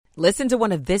Listen to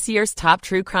one of this year's top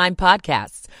true crime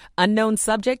podcasts. Unknown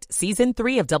Subject, Season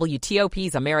 3 of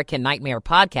WTOP's American Nightmare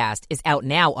podcast is out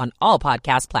now on all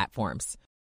podcast platforms.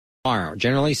 Tomorrow,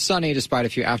 generally sunny despite a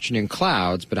few afternoon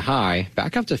clouds, but a high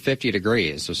back up to 50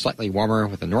 degrees, so slightly warmer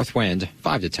with a north wind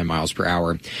 5 to 10 miles per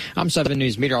hour. I'm 7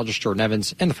 News meteorologist Jordan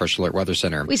Evans in the First Alert Weather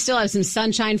Center. We still have some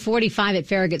sunshine, 45 at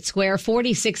Farragut Square,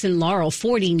 46 in Laurel,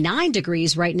 49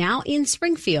 degrees right now in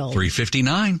Springfield.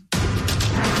 3:59.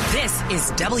 This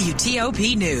is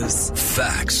WTOP News.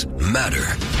 Facts matter.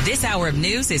 This hour of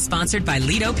news is sponsored by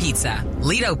Lido Pizza.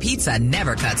 Lido Pizza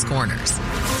never cuts corners.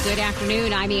 Good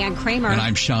afternoon. I'm Ann Kramer. And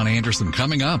I'm Sean Anderson.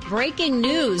 Coming up. Breaking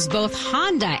news. Both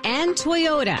Honda and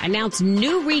Toyota announce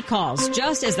new recalls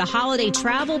just as the holiday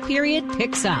travel period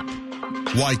picks up.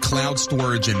 Why cloud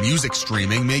storage and music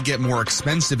streaming may get more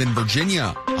expensive in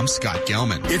Virginia. I'm Scott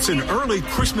Gelman. It's an early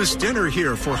Christmas dinner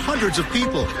here for hundreds of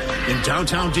people. In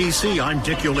downtown D.C., I'm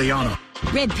Dick Iuliano.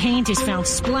 Red paint is found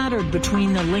splattered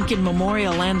between the Lincoln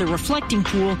Memorial and the reflecting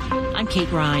pool. I'm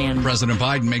Kate Ryan. President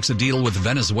Biden makes a deal with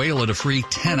Venezuela to free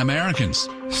 10 Americans.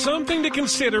 Something to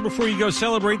consider before you go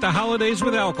celebrate the holidays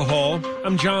with alcohol.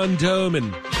 I'm John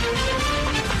Doman.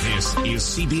 This is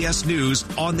CBS News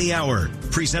on the Hour,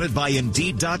 presented by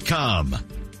Indeed.com.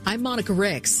 I'm Monica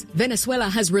Ricks. Venezuela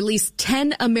has released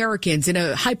 10 Americans in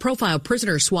a high-profile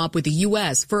prisoner swap with the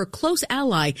U.S. for a close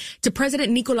ally to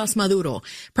President Nicolas Maduro.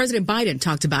 President Biden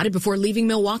talked about it before leaving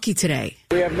Milwaukee today.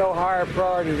 We have no higher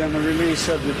priority than the release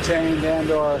of detained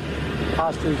and or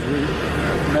hostage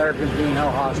Americans being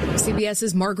held hostage.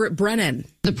 CBS's Margaret Brennan.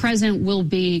 The president will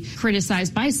be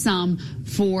criticized by some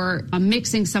for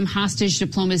mixing some hostage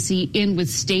diplomacy in with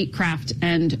statecraft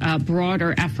and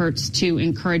broader efforts to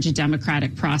encourage a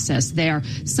democratic process there.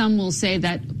 Some will say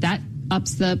that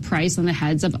ups the price on the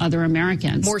heads of other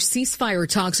Americans. More ceasefire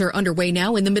talks are underway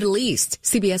now in the Middle East.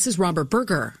 CBS's Robert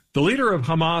Berger. The leader of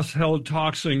Hamas held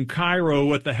talks in Cairo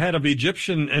with the head of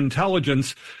Egyptian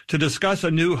intelligence to discuss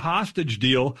a new hostage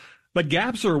deal, but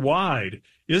gaps are wide.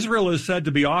 Israel is said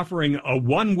to be offering a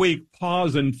one-week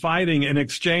pause in fighting in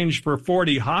exchange for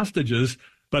 40 hostages,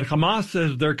 but Hamas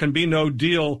says there can be no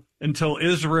deal until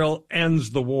Israel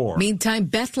ends the war. Meantime,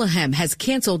 Bethlehem has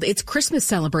canceled its Christmas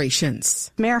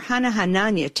celebrations. Mayor Hannah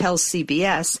Hanania tells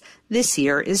CBS this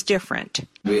year is different.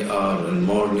 We are in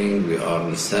mourning, we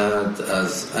are sad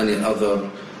as any other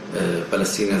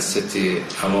Palestinian city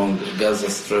along Gaza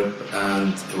Strip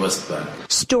and West Bank.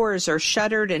 Stores are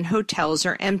shuttered and hotels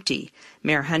are empty.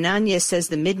 Mayor Hanania says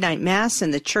the midnight mass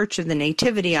in the Church of the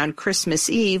Nativity on Christmas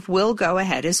Eve will go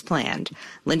ahead as planned.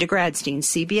 Linda Gradstein,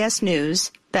 CBS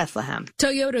News, Bethlehem.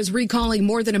 Toyota's recalling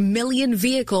more than 1 million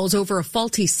vehicles over a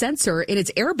faulty sensor in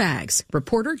its airbags.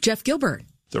 Reporter Jeff Gilbert.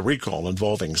 The recall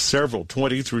involving several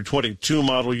 20 through 22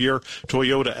 model year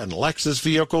Toyota and Lexus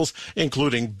vehicles,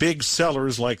 including big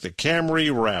sellers like the Camry,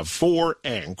 RAV4,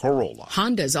 and Corolla.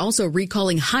 Honda's also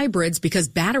recalling hybrids because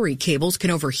battery cables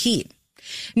can overheat.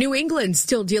 New England's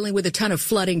still dealing with a ton of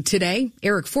flooding today.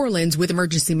 Eric Forlands with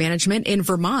Emergency Management in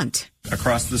Vermont.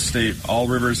 Across the state, all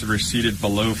rivers have receded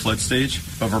below flood stage,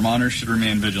 but Vermonters should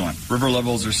remain vigilant. River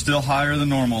levels are still higher than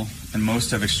normal, and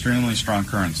most have extremely strong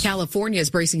currents. California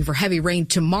is bracing for heavy rain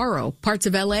tomorrow. Parts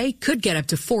of L.A. could get up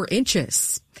to 4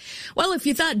 inches. Well, if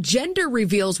you thought gender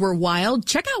reveals were wild,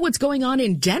 check out what's going on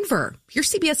in Denver.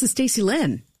 Here's CBS's Stacey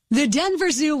Lynn. The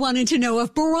Denver Zoo wanted to know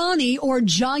if Barani or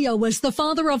Jaya was the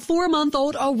father of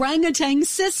 4-month-old orangutan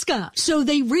Siska. So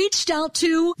they reached out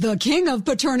to the king of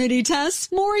paternity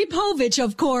tests, Maury Povich,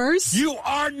 of course. You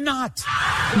are not.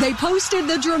 They posted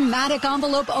the dramatic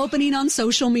envelope opening on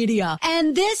social media.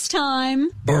 And this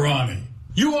time, Barani,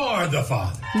 you are the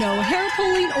father. No hair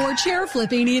pulling or chair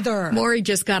flipping either. Maury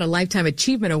just got a Lifetime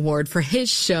Achievement Award for his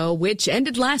show, which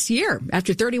ended last year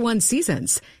after 31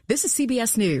 seasons. This is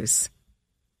CBS News.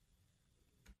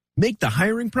 Make the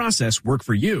hiring process work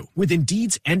for you. With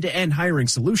Indeed's end-to-end hiring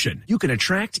solution, you can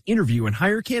attract, interview, and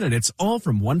hire candidates all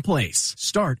from one place.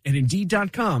 Start at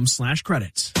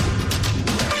Indeed.com/credits.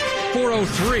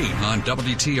 4:03 on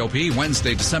WTOP,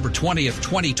 Wednesday, December 20th,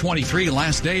 2023,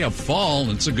 last day of fall.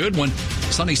 It's a good one.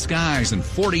 Sunny skies and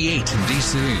 48 in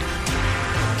D.C.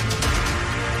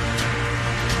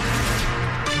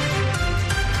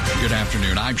 Good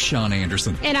afternoon. I'm Sean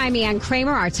Anderson. And I'm Ann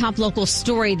Kramer. Our top local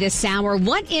story this hour.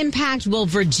 What impact will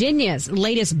Virginia's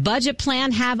latest budget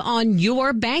plan have on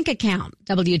your bank account?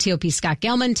 WTOP Scott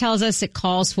Gelman tells us it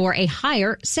calls for a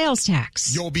higher sales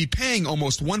tax. You'll be paying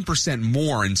almost 1%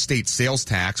 more in state sales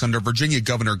tax under Virginia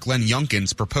Governor Glenn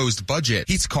Youngkin's proposed budget.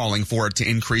 He's calling for it to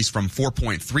increase from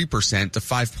 4.3% to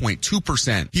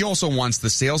 5.2%. He also wants the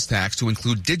sales tax to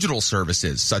include digital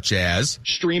services such as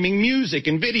streaming music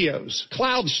and videos,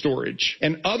 cloud storage, coverage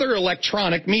and other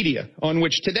electronic media on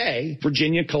which today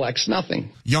Virginia collects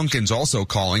nothing. Youngkin's also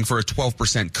calling for a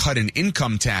 12% cut in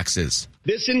income taxes.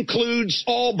 This includes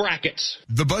all brackets.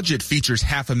 The budget features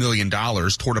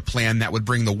 $500,000 toward a plan that would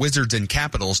bring the Wizards and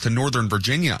Capitals to Northern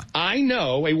Virginia. I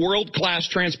know a world-class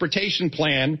transportation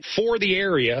plan for the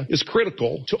area is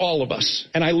critical to all of us,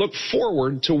 and I look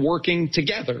forward to working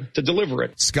together to deliver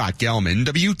it. Scott Gelman,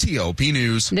 WTOP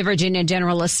News. The Virginia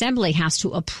General Assembly has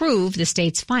to approve the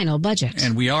state's final budget.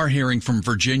 And we are hearing from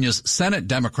Virginia's Senate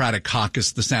Democratic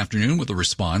caucus this afternoon with a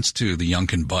response to the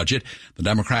Youngkin budget. The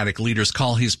Democratic leaders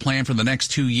call his plan for the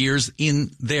next 2 years,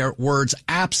 in their words,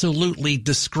 absolutely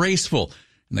disgraceful.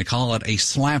 And they call it a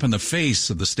slap in the face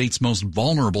of the state's most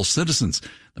vulnerable citizens.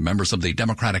 The members of the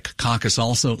Democratic caucus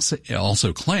also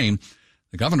claim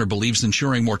the governor believes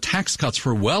ensuring more tax cuts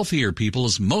for wealthier people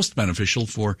is most beneficial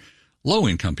for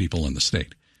low-income people in the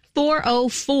state.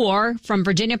 404 from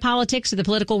Virginia politics to the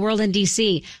political world in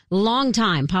D.C.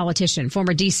 Longtime politician,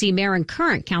 former D.C. mayor and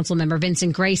current council member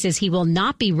Vincent Gray says he will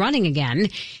not be running again.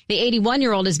 The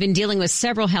 81-year-old has been dealing with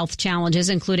several health challenges,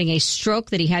 including a stroke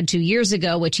that he had 2 years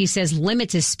ago, which he says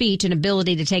limits his speech and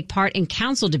ability to take part in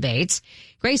council debates.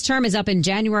 Gray's term is up in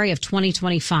January of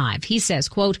 2025. He says,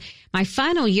 quote, "My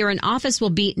final year in office will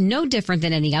be no different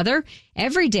than any other.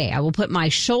 Every day I will put my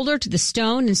shoulder to the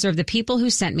stone and serve the people who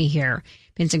sent me here."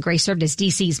 Vincent Gray served as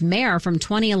D.C.'s mayor from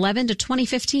 2011 to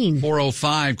 2015.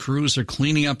 405 crews are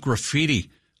cleaning up graffiti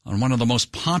on one of the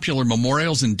most popular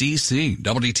memorials in D.C.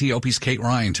 WTOP's Kate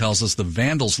Ryan tells us the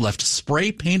vandals left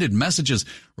spray-painted messages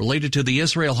related to the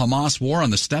Israel-Hamas war on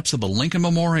the steps of the Lincoln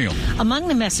Memorial. Among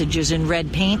the messages in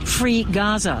red paint, "Free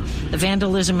Gaza." The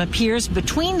vandalism appears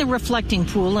between the reflecting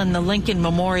pool and the Lincoln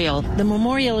Memorial. The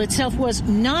memorial itself was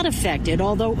not affected,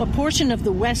 although a portion of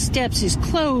the west steps is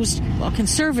closed, while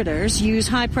conservators use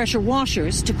high-pressure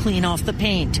washers to clean off the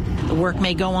paint. The work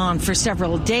may go on for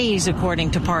several days,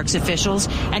 according to parks officials,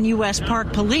 and U.S.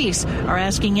 Park Police are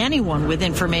asking anyone with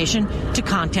information to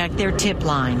contact their tip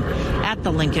line. At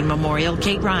the Lincoln Memorial,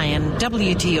 Kate Ryan,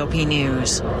 WTOP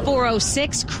News.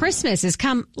 406, Christmas has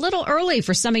come a little early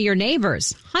for some of your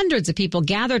neighbors. Hundreds of people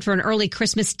gathered for an early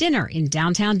Christmas dinner in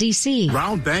downtown D.C.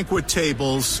 Round banquet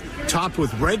tables topped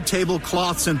with red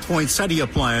tablecloths and poinsettia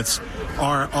plants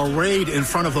are arrayed in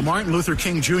front of the Martin Luther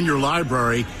King Jr.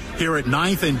 Library here at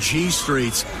 9th and G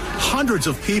Streets. Hundreds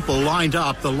of people lined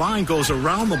up. The line goes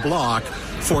around the block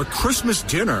for Christmas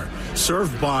dinner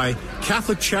served by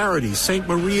Catholic Charities, St.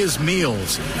 Maria's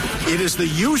Meals. It is the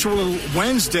usual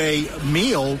Wednesday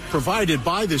meal provided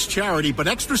by this charity, but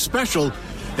extra special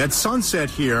at sunset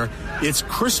here. It's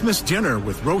Christmas dinner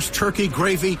with roast turkey,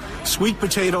 gravy, sweet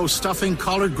potato, stuffing,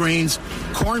 collard greens,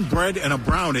 cornbread, and a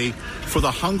brownie for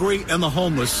the hungry and the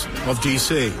homeless of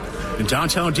D.C. In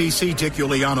downtown D.C., Dick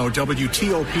Uliano,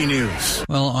 WTOP News.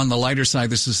 Well, on the lighter side,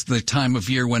 this is the time of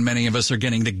year when many of us are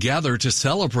getting together to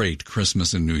celebrate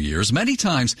Christmas and New Year's. Many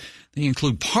times, they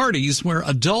include parties where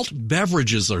adult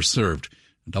beverages are served.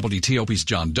 WTOP's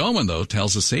John Doman, though,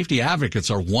 tells us safety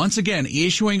advocates are once again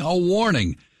issuing a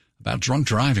warning about drunk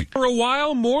driving. For a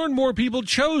while, more and more people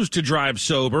chose to drive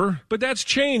sober, but that's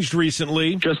changed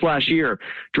recently. Just last year,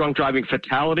 drunk driving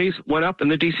fatalities went up in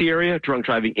the D.C. area, drunk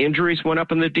driving injuries went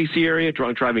up in the D.C. area,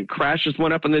 drunk driving crashes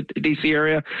went up in the D.C.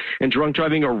 area, and drunk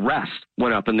driving arrests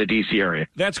went up in the D.C. area.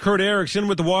 That's Kurt Erickson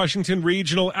with the Washington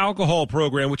Regional Alcohol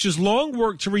Program, which has long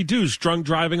worked to reduce drunk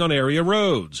driving on area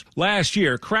roads. Last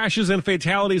year, crashes and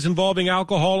fatalities involving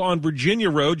alcohol on Virginia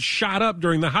roads shot up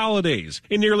during the holidays,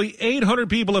 and nearly 800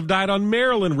 people have died on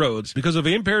Maryland roads because of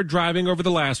impaired driving over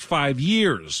the last 5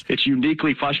 years. It's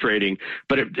uniquely frustrating,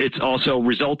 but it's also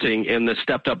resulting in the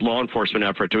stepped-up law enforcement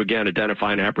effort to, again,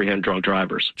 identify and apprehend drunk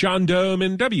drivers. John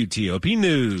Doman, WTOP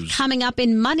News. Coming up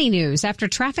in Money News after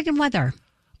traffic and weather.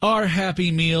 Are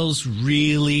Happy Meals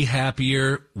really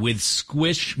happier with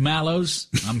Squishmallows?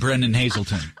 I'm Brendan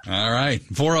Hazelton. All right,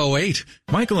 408.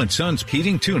 Michael & Son's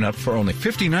heating tune-up for only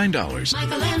 $59.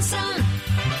 Michael & Son.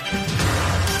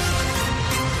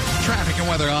 Traffic and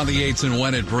weather on the 8s and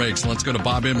when it breaks. Let's go to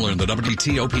Bob Imler in the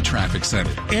WTOP Traffic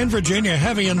Center. In Virginia,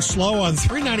 heavy and slow on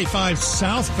 395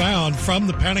 southbound from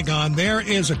the Pentagon. There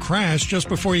is a crash just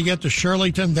before you get to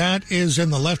Shirleyton. That is in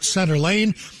the left center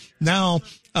lane. Now,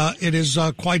 it is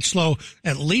quite slow,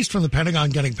 at least from the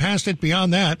Pentagon getting past it.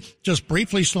 Beyond that, just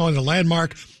briefly slowing the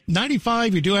Landmark.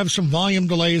 95, you do have some volume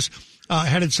delays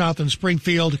headed south in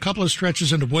Springfield. A couple of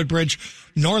stretches into Woodbridge.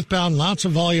 Northbound, lots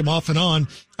of volume off and on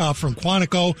from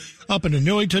Quantico up into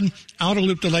Newington. Outer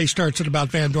loop delay starts at about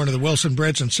Van Dorn to the Wilson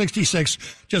Bridge. And 66,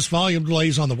 just volume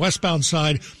delays on the westbound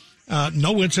side.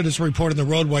 No incidents reported in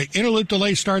the roadway. Inner loop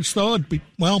delay starts, though. It'd be,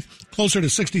 closer to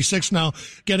 66 now,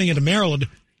 getting into Maryland.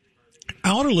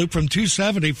 outer loop from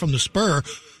 270 from the Spur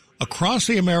across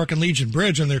the American Legion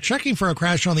Bridge, and they're checking for a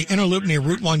crash on the inner loop near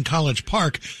Route 1 College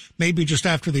Park, maybe just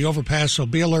after the overpass, so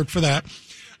be alert for that.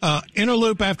 Inner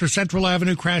loop after Central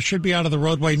Avenue, crash should be out of the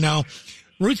roadway now.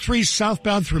 Route 3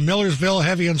 southbound through Millersville,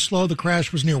 heavy and slow. The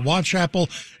crash was near Watchapel.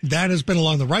 That has been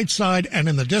along the right side and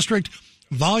in the district.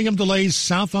 Volume delays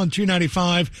south on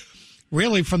 295,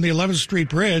 really from the 11th Street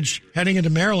Bridge, heading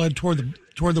into Maryland toward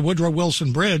the Woodrow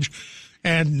Wilson Bridge.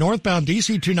 And northbound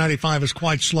DC 295 is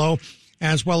quite slow,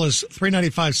 as well as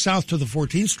 395 south to the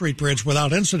 14th Street Bridge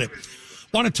without incident.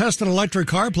 Want to test an electric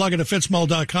car? Plug into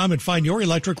fitzmo.com and find your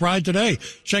electric ride today.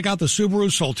 Check out the Subaru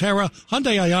Solterra,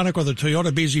 Hyundai Ioniq, or the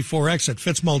Toyota BZ4X at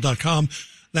fitzmo.com.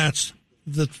 That's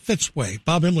the Fitz way.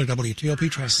 Bob Imler, WTOP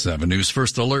Traffic. 7 News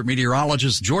First Alert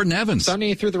meteorologist Jordan Evans.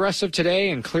 Sunny through the rest of today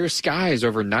and clear skies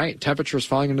overnight. Temperatures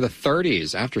falling into the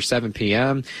 30s after 7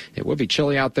 p.m. It will be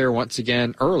chilly out there once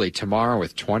again early tomorrow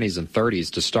with 20s and 30s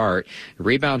to start.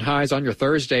 Rebound highs on your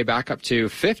Thursday back up to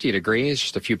 50 degrees.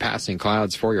 Just a few passing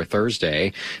clouds for your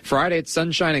Thursday. Friday, it's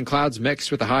sunshine and clouds mixed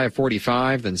with a high of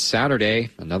 45. Then Saturday,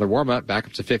 another warm-up back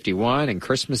up to 51. And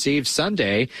Christmas Eve,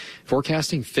 Sunday,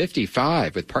 forecasting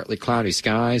 55 with partly cloudy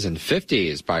skies and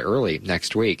 50s by early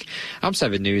next week. I'm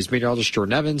 7 News meteorologist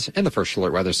Jordan Evans in the First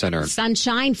Alert Weather Center.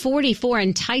 Sunshine, 44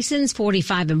 in Tysons,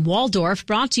 45 in Waldorf.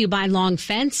 Brought to you by Long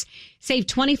Fence. Save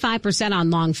 25% on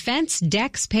Long Fence,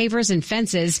 decks, pavers, and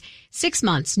fences. 6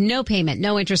 months, no payment,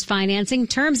 no interest financing.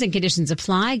 Terms and conditions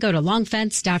apply. Go to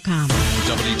longfence.com.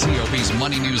 WTOP's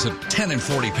Money News at 10 and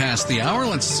 40 past the hour.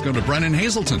 Let's go to Brennan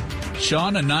Hazelton.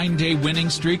 Sean, a 9-day winning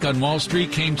streak on Wall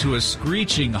Street came to a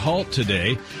screeching halt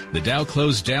today. The Dow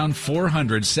closed down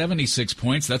 476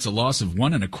 points. That's a loss of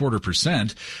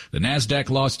 1.25%. The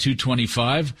Nasdaq lost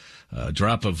 225. A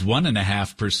drop of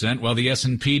 1.5%, while the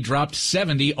S&P dropped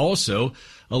 70, also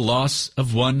a loss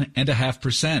of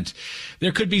 1.5%.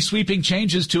 There could be sweeping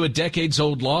changes to a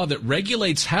decades-old law that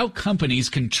regulates how companies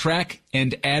can track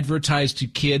and advertise to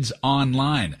kids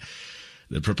online.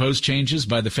 The proposed changes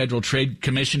by the Federal Trade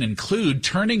Commission include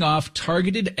turning off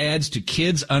targeted ads to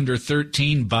kids under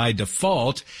 13 by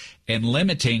default and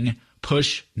limiting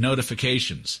push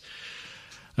notifications.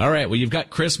 All right, well, you've got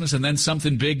Christmas and then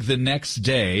something big the next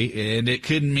day, and it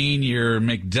could mean your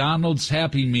McDonald's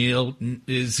Happy Meal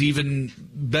is even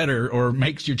better or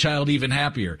makes your child even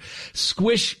happier.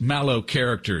 Squishmallow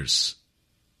characters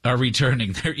are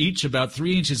returning. They're each about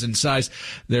 3 inches in size.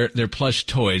 They're plush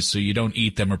toys, so you don't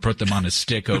eat them or put them on a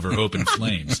stick over open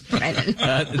flames.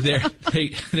 They're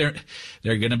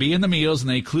going to be in the meals, and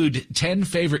they include 10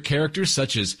 favorite characters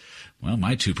such as, well,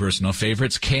 my 2 personal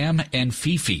favorites, Cam and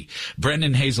Fifi.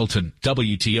 Brendan Hazelton,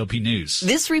 WTOP News.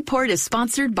 This report is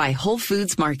sponsored by Whole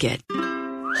Foods Market.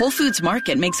 Whole Foods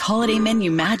Market makes holiday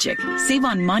menu magic. Save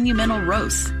on monumental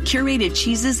roasts, curated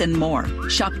cheeses, and more.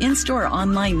 Shop in-store or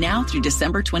online now through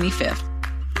December 25th.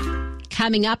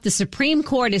 Coming up, the Supreme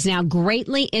Court is now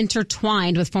greatly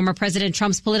intertwined with former President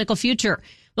Trump's political future.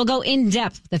 We'll go in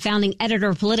depth with the founding editor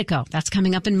of Politico. That's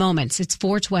coming up in moments. It's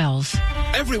 4:12.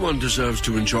 Everyone deserves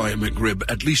to enjoy a McRib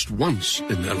at least once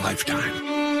in their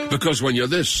lifetime. Because when you're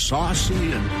this saucy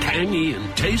and tangy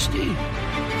and tasty,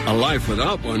 a life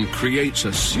without one creates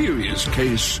a serious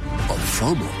case of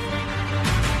FOMO.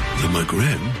 The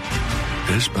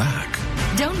McRib is back.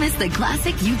 Don't miss the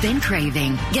classic you've been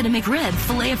craving. Get a McRib,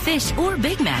 filet of fish, or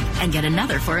Big Mac, and get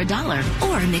another for $1.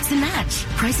 Or mix and match.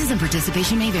 Prices and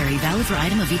participation may vary. Valid for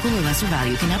item of equal or lesser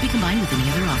value. Cannot be combined with any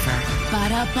other offer.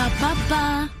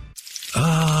 Ba-da-ba-ba-ba.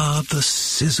 Ah, the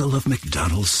sizzle of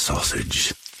McDonald's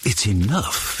sausage. It's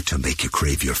enough to make you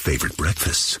crave your favorite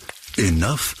breakfasts.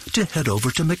 Enough to head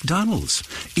over to McDonald's.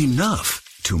 Enough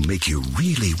to make you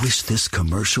really wish this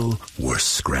commercial were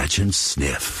scratch and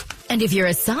sniff. And if you're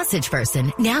a sausage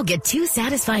person, now get 2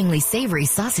 satisfyingly savory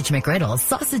sausage McGriddles,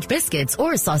 sausage biscuits,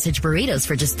 or sausage burritos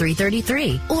for just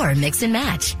 $3.33. Or mix and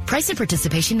match. Price and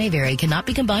participation may vary. Cannot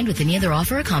be combined with any other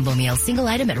offer or combo meal. Single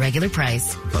item at regular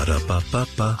price.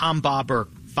 Ba-da-ba-ba-ba. I'm Bob Burke,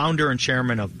 founder and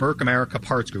chairman of Burke America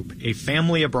Parts Group, a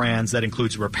family of brands that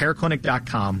includes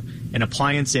RepairClinic.com, an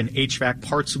appliance and HVAC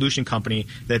parts solution company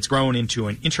that's grown into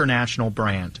an international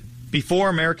brand.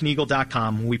 Before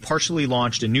AmericanEagle.com, we partially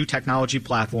launched a new technology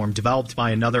platform developed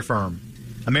by another firm.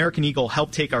 American Eagle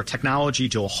helped take our technology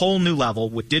to a whole new level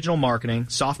with digital marketing,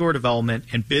 software development,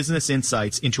 and business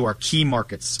insights into our key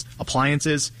markets,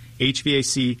 appliances,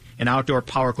 HVAC, and outdoor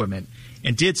power equipment,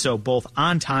 and did so both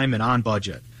on time and on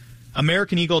budget.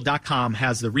 AmericanEagle.com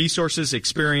has the resources,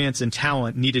 experience, and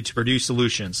talent needed to produce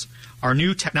solutions. Our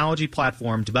new technology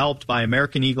platform, developed by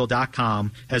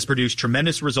AmericanEagle.com, has produced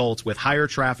tremendous results with higher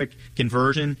traffic,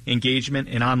 conversion, engagement,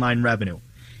 and online revenue.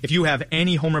 If you have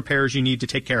any home repairs you need to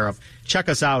take care of, check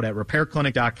us out at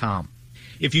repairclinic.com.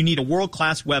 If you need a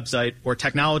world-class website or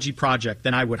technology project,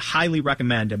 then I would highly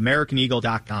recommend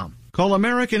AmericanEagle.com. Call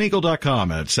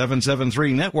AmericanEagle.com at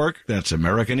 773-NETWORK. That's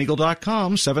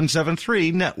AmericanEagle.com,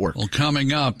 773-NETWORK. Well,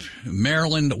 coming up,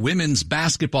 Maryland women's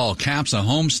basketball caps a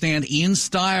homestand in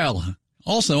style.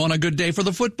 Also on a good day for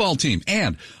the football team.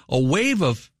 And a wave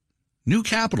of new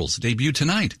capitals debut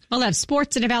tonight. We'll have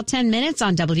sports in about 10 minutes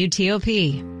on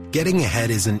WTOP. Getting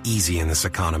ahead isn't easy in this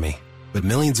economy, but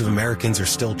millions of Americans are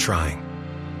still trying.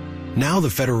 Now the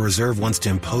Federal Reserve wants to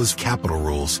impose capital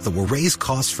rules that will raise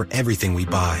costs for everything we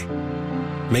buy.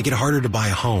 Make it harder to buy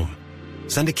a home,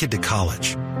 send a kid to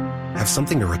college, have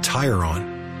something to retire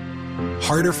on.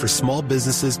 Harder for small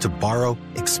businesses to borrow,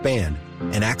 expand,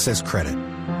 and access credit.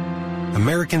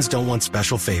 Americans don't want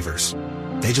special favors.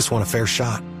 They just want a fair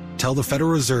shot. Tell the Federal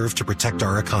Reserve to protect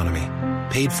our economy.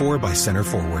 Paid for by Center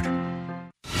Forward.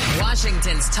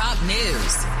 Washington's top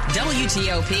news.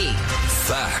 WTOP.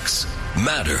 Facts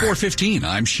matter. 4:15.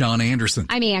 I'm Sean Anderson.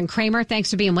 I'm Ann Kramer.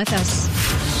 Thanks for being with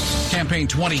us. Campaign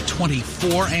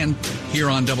 2024 and here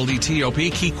on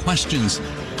WTOP, key questions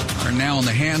are now in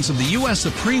the hands of the U.S.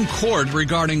 Supreme Court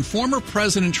regarding former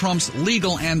President Trump's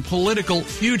legal and political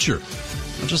future.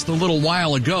 Just a little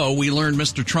while ago, we learned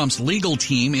Mr. Trump's legal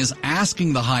team is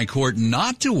asking the High Court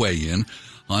not to weigh in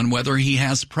on whether he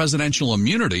has presidential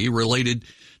immunity related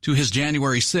to his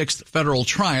January 6th federal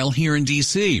trial here in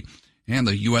D.C. And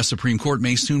the U.S. Supreme Court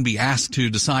may soon be asked to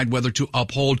decide whether to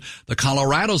uphold the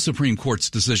Colorado Supreme Court's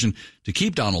decision to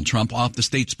keep Donald Trump off the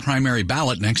state's primary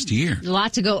ballot next year. A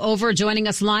lot to go over. Joining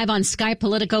us live on Skype,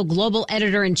 Politico Global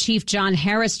Editor-in-Chief John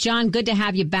Harris. John, good to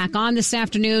have you back on this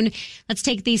afternoon. Let's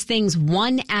take these things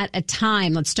one at a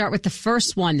time. Let's start with the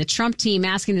first one. The Trump team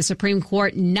asking the Supreme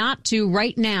Court not to,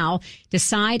 right now,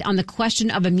 decide on the question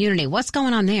of immunity. What's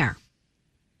going on there?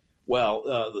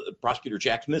 Well, Prosecutor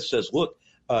Jack Smith says, look,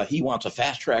 he wants a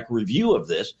fast-track review of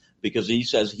this because he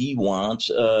says he wants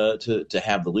to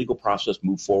have the legal process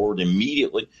move forward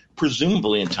immediately,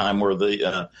 presumably in time where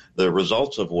the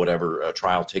results of whatever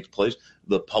trial takes place,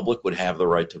 the public would have the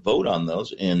right to vote on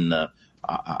those in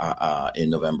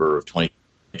November of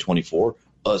 2024,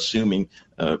 assuming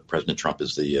President Trump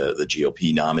is the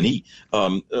GOP nominee.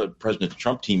 President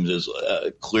Trump team is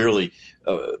clearly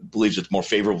believes it's more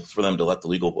favorable for them to let the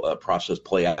legal process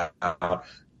play out,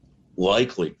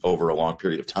 likely over a long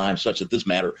period of time, such that this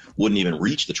matter wouldn't even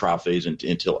reach the trial phase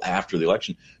until after the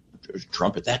election.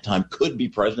 Trump at that time could be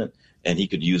president, and he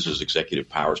could use his executive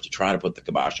powers to try to put the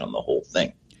kibosh on the whole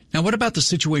thing. Now, what about the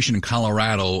situation in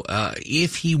Colorado?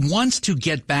 If he wants to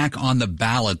get back on the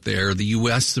ballot there, the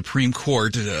U.S. Supreme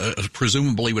Court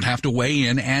presumably would have to weigh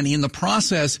in, and in the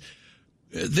process,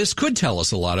 this could tell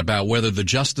us a lot about whether the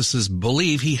justices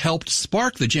believe he helped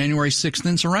spark the January 6th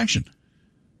insurrection.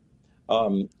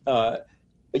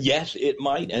 Yes, it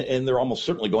might, and they're almost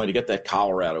certainly going to get that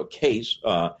Colorado case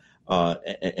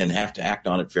and have to act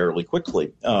on it fairly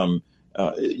quickly.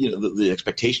 The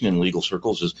expectation in legal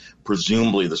circles is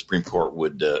presumably the Supreme Court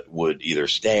would either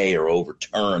stay or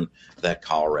overturn that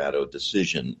Colorado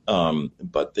decision.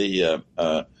 But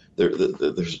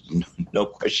there's no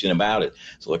question about it.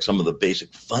 So, like some of the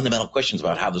basic fundamental questions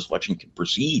about how this election can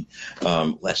proceed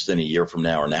less than a year from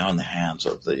now are now in the hands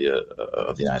of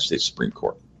the United States Supreme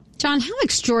Court. John, how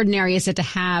extraordinary is it to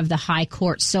have the High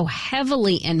Court so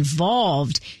heavily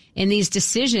involved in these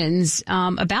decisions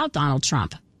about Donald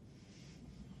Trump?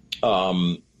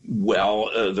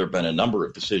 Well, there have been a number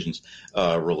of decisions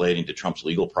relating to Trump's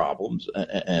legal problems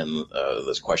and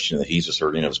this question that he's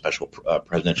asserting of special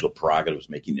presidential prerogatives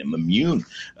making him immune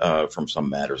from some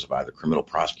matters of either criminal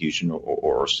prosecution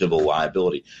or civil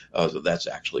liability. So that's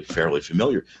actually fairly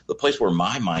familiar. The place where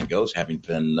my mind goes, having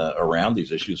been around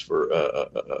these issues for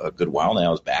a good while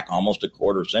now, is back almost a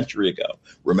quarter century ago.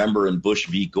 Remember in Bush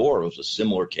v. Gore, it was a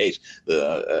similar case.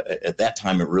 At that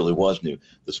time, it really was new.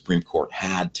 The Supreme Court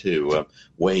had to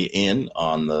weigh in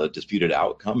on the disputed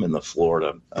outcome in the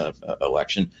Florida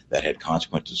election that had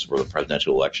consequences for the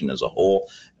presidential election as a whole.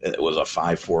 It was a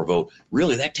 5-4 vote.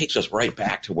 Really, that takes us right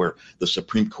back to where the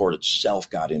Supreme Court itself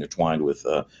got intertwined with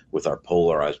our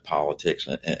polarized politics,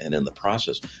 and in the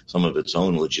process, some of its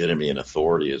own legitimacy and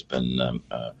authority has been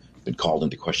called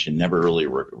into question, never really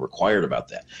required about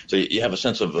that. So you have a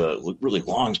sense of really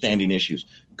long-standing issues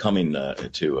coming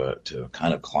to a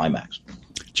kind of climax.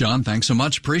 John, thanks so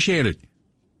much. Appreciate it.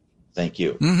 Thank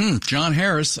you. John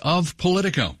Harris of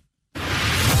Politico.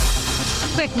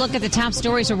 Quick look at the top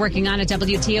stories we're working on at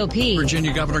WTOP.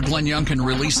 Virginia Governor Glenn Youngkin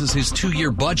releases his 2-year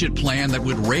budget plan that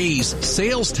would raise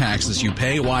sales taxes you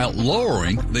pay while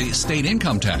lowering the state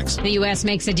income tax. The U.S.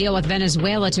 makes a deal with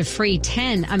Venezuela to free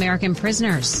 10 American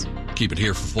prisoners. Keep it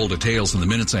here for full details in the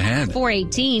minutes ahead.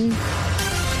 4:18.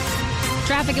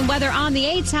 Traffic and weather on the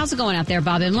 8s. How's it going out there,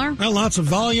 Bob Imler? Well, lots of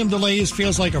volume delays.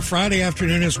 Feels like a Friday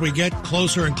afternoon as we get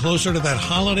closer and closer to that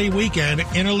holiday weekend.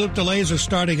 Inner loop delays are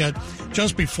starting at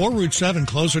just before Route 7,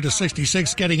 closer to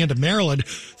 66, getting into Maryland.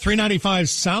 395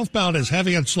 southbound is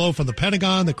heavy and slow from the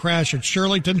Pentagon. The crash at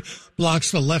Shirleyton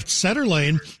blocks the left center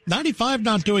lane. 95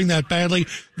 not doing that badly.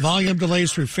 Volume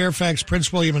delays through Fairfax,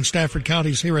 Prince William, and Stafford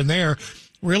counties here and there.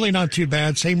 Really not too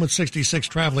bad. Same with 66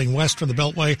 traveling west from the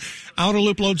Beltway. Outer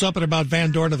loop loads up at about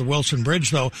Van Dorn to the Wilson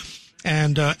Bridge, though.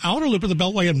 And outer loop of the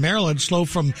Beltway in Maryland, slow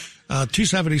from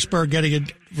 270 Spur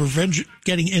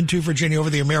getting into Virginia over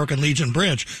the American Legion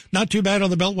Bridge. Not too bad on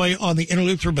the Beltway on the inner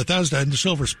loop through Bethesda and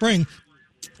Silver Spring.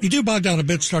 You do bog down a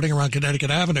bit starting around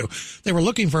Connecticut Avenue. They were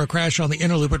looking for a crash on the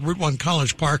inner loop at Route 1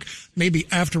 College Park, maybe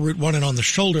after Route 1 and on the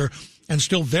shoulder, and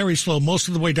still very slow most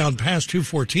of the way down past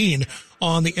 214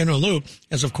 on the inner loop,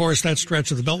 as of course that stretch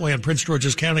of the Beltway in Prince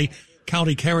George's County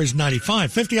carries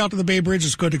 95. 50 out to the Bay Bridge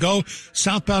is good to go.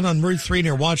 Southbound on Route 3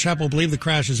 near Watchapel, believe the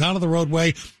crash is out of the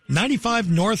roadway. 95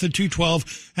 north at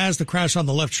 212 has the crash on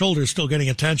the left shoulder still getting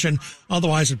attention.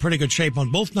 Otherwise in pretty good shape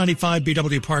on both 95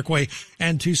 BW Parkway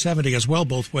and 270 as well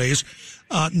both ways.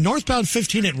 Northbound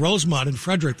 15 at Rosemont in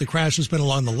Frederick, the crash has been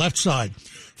along the left side.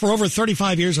 For over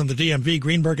 35 years on the DMV,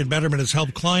 Greenberg and Betterman has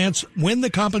helped clients win the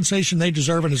compensation they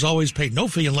deserve and has always paid no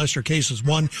fee unless your case is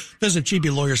won. Visit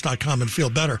gblawyers.com and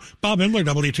feel better. Bob Imler,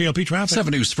 WTOP Traffic.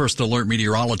 7 News First Alert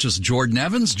meteorologist Jordan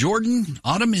Evans. Jordan,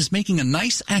 autumn is making a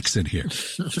nice exit here.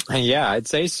 Yeah, I'd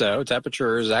say so.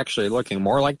 Temperatures actually looking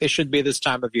more like they should be this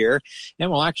time of year,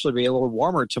 and will actually be a little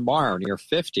warmer tomorrow, near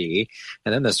 50.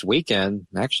 And then this weekend,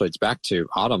 actually, it's back to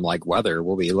autumn-like weather.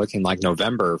 We'll be looking like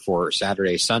November for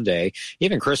Saturday, Sunday.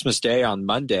 Even Christmas Day on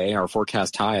Monday, our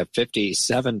forecast high of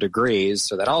 57 degrees.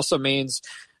 So that also means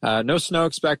no snow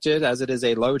expected, as it is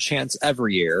a low chance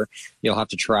every year. You'll have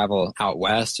to travel out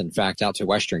west, in fact, out to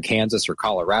western Kansas or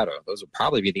Colorado. Those will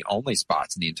probably be the only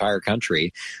spots in the entire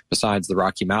country, besides the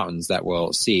Rocky Mountains, that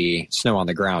will see snow on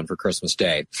the ground for Christmas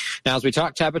Day. Now, as we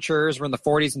talk temperatures, we're in the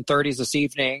 40s and 30s this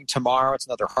evening. Tomorrow, it's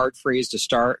another hard freeze to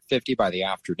start, 50 by the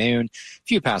afternoon. A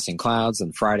few passing clouds,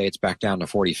 and Friday, it's back down to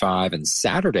 45. And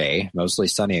Saturday, mostly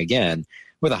sunny again,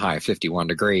 with a high of 51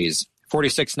 degrees.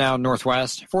 46 now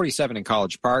northwest, 47 in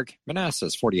College Park,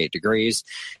 Manassas 48 degrees,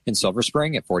 in Silver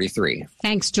Spring at 43.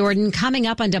 Thanks, Jordan. Coming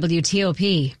up on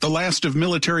WTOP. The last of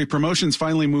military promotions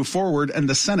finally move forward, and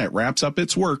the Senate wraps up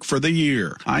its work for the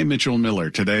year. I'm Mitchell Miller,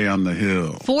 today on The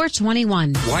Hill.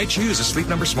 421. Why choose a Sleep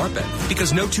Number smart bed?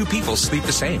 Because no two people sleep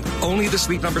the same. Only the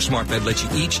Sleep Number smart bed lets you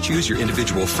each choose your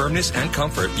individual firmness and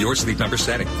comfort, your Sleep Number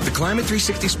setting. The Climate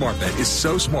 360 smart bed is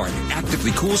so smart, it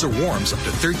actively cools or warms up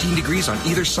to 13 degrees on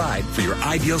either side for your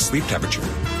ideal sleep temperature.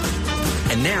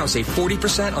 And now save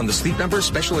 40% on the Sleep Number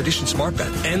Special Edition Smart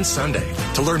Bed ends Sunday.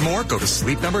 To learn more, go to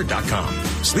sleepnumber.com.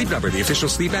 Sleep Number, the official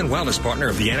sleep and wellness partner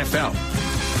of the NFL.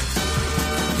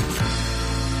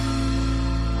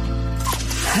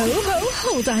 Ho, ho,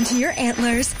 hold on to your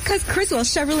antlers, because Criswell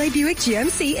Chevrolet Buick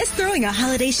GMC is throwing a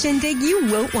holiday shindig you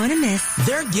won't want to miss.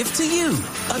 Their gift to you,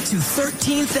 up to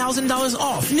 $13,000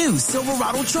 off new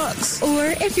Silverado trucks. Or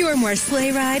if you're more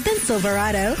sleigh ride than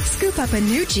Silverado, scoop up a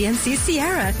new GMC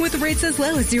Sierra with rates as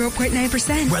low as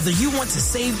 0.9%. Whether you want to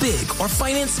save big or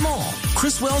finance small,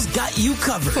 Criswell's got you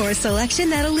covered. For a selection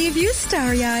that'll leave you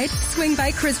starry-eyed, swing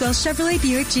by Criswell Chevrolet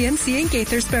Buick GMC in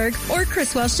Gaithersburg or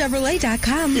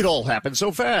CriswellChevrolet.com. It all happened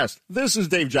so fast. This is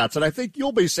Dave Johnson. I think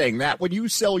you'll be saying that when you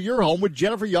sell your home with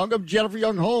Jennifer Young of Jennifer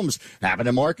Young Homes. Happened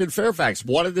to Mark in Fairfax.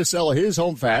 Wanted to sell his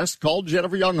home fast. Called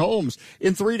Jennifer Young Homes.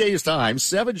 In 3 days' time,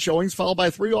 7 showings followed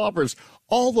by 3 offers,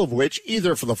 all of which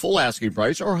either for the full asking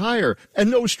price or higher.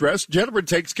 And no stress, Jennifer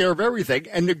takes care of everything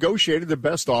and negotiated the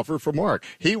best offer for Mark.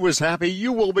 He was happy.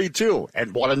 You will be too.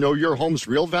 And want to know your home's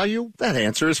real value? That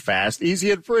answer is fast, easy,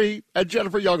 and free at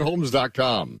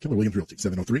JenniferYoungHomes.com. Keller Williams Realty,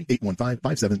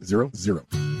 703-815-5700.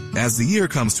 As the year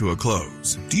comes to a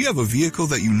close, do you have a vehicle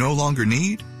that you no longer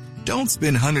need? Don't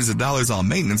spend hundreds of dollars on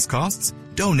maintenance costs.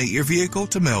 Donate your vehicle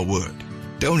to Melwood.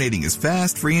 Donating is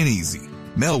fast, free, and easy.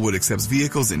 Melwood accepts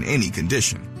vehicles in any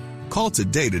condition. Call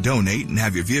today to donate and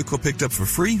have your vehicle picked up for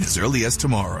free as early as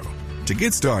tomorrow. To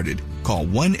get started, call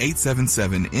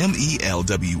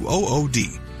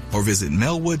 1-877-MELWOOD or visit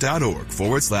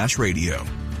melwood.org/radio.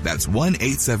 That's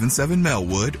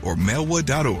 1-877-MELWOOD or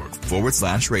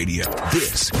melwood.org/radio.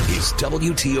 This is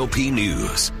WTOP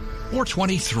News. or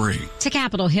 23. To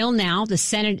Capitol Hill now, the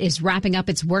Senate is wrapping up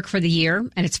its work for the year,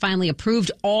 and it's finally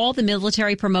approved all the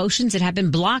military promotions that have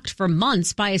been blocked for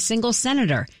months by a single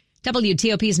senator.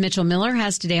 WTOP's Mitchell Miller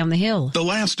has Today on the Hill. The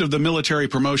last of the military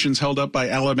promotions held up by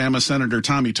Alabama Senator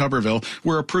Tommy Tuberville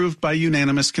were approved by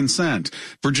unanimous consent.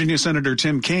 Virginia Senator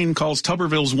Tim Kaine calls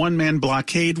Tuberville's one-man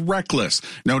blockade reckless,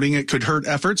 noting it could hurt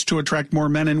efforts to attract more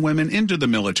men and women into the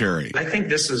military. I think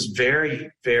this is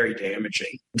very, very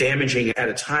damaging at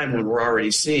a time when we're already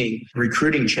seeing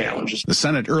recruiting challenges. The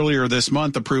Senate earlier this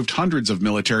month approved hundreds of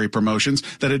military promotions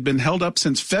that had been held up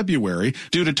since February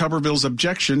due to Tuberville's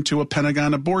objection to a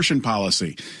Pentagon abortion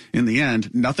policy. In the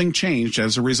end, nothing changed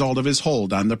as a result of his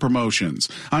hold on the promotions.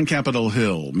 On Capitol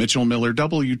Hill, Mitchell Miller,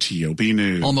 WTOP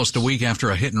News. Almost a week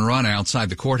after a hit and run outside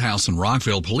the courthouse in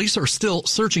Rockville, police are still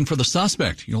searching for the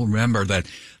suspect. You'll remember that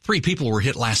 3 people were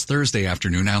hit last Thursday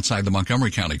afternoon outside the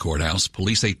Montgomery County Courthouse.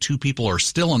 Police say 2 people are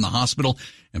still in the hospital,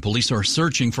 and police are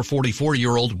searching for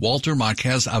 44-year-old Walter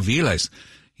Marquez Aviles.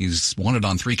 He's wanted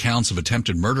on 3 counts of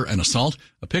attempted murder and assault.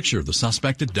 A picture of the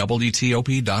suspect at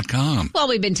WTOP.com. Well,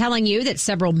 we've been telling you that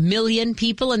several million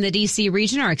people in the D.C.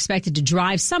 region are expected to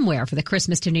drive somewhere for the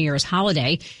Christmas to New Year's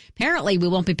holiday. Apparently, we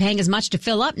won't be paying as much to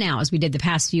fill up now as we did the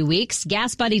past few weeks.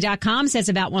 GasBuddy.com says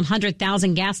about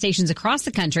 100,000 gas stations across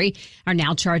the country are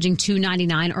now charging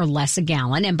 $2.99 or less a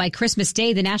gallon. And by Christmas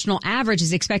Day, the national average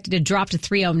is expected to drop to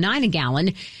 $3.09 a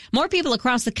gallon. More people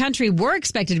across the country were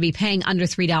expected to be paying under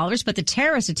 $3, but the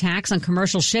terrorist attacks on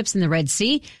commercial ships in the Red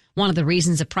Sea, one of the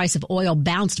reasons the price of oil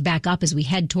bounced back up as we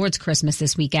head towards Christmas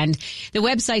this weekend. The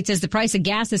website says the price of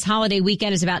gas this holiday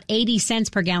weekend is about 80 cents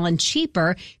per gallon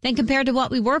cheaper than compared to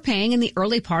what we were paying in the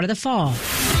early part of the fall.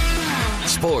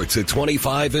 Sports at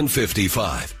 25 and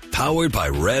 55. Powered by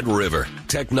Red River.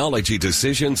 Technology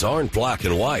decisions aren't black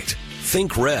and white.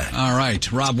 Think red. All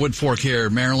right, Rob Woodfork here.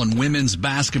 Maryland women's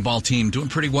basketball team doing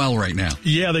pretty well right now.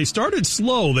 Yeah, they started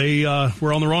slow. They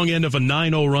were on the wrong end of a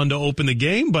 9-0 run to open the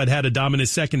game, but had a dominant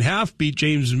second half. Beat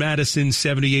James Madison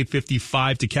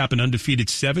 78-55 to cap an undefeated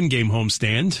 7-game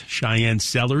homestand. Cheyenne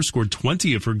Sellers scored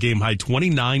 20 of her game-high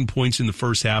 29 points in the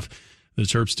first half. The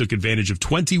Terps took advantage of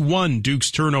 21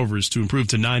 Duke's turnovers to improve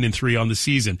to 9-3 on the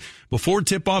season. Before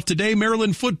tip-off today,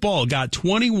 Maryland football got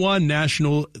 21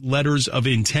 national letters of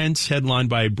intent, headlined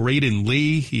by Braden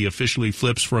Lee. He officially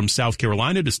flips from South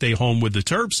Carolina to stay home with the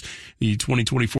Terps. The 2024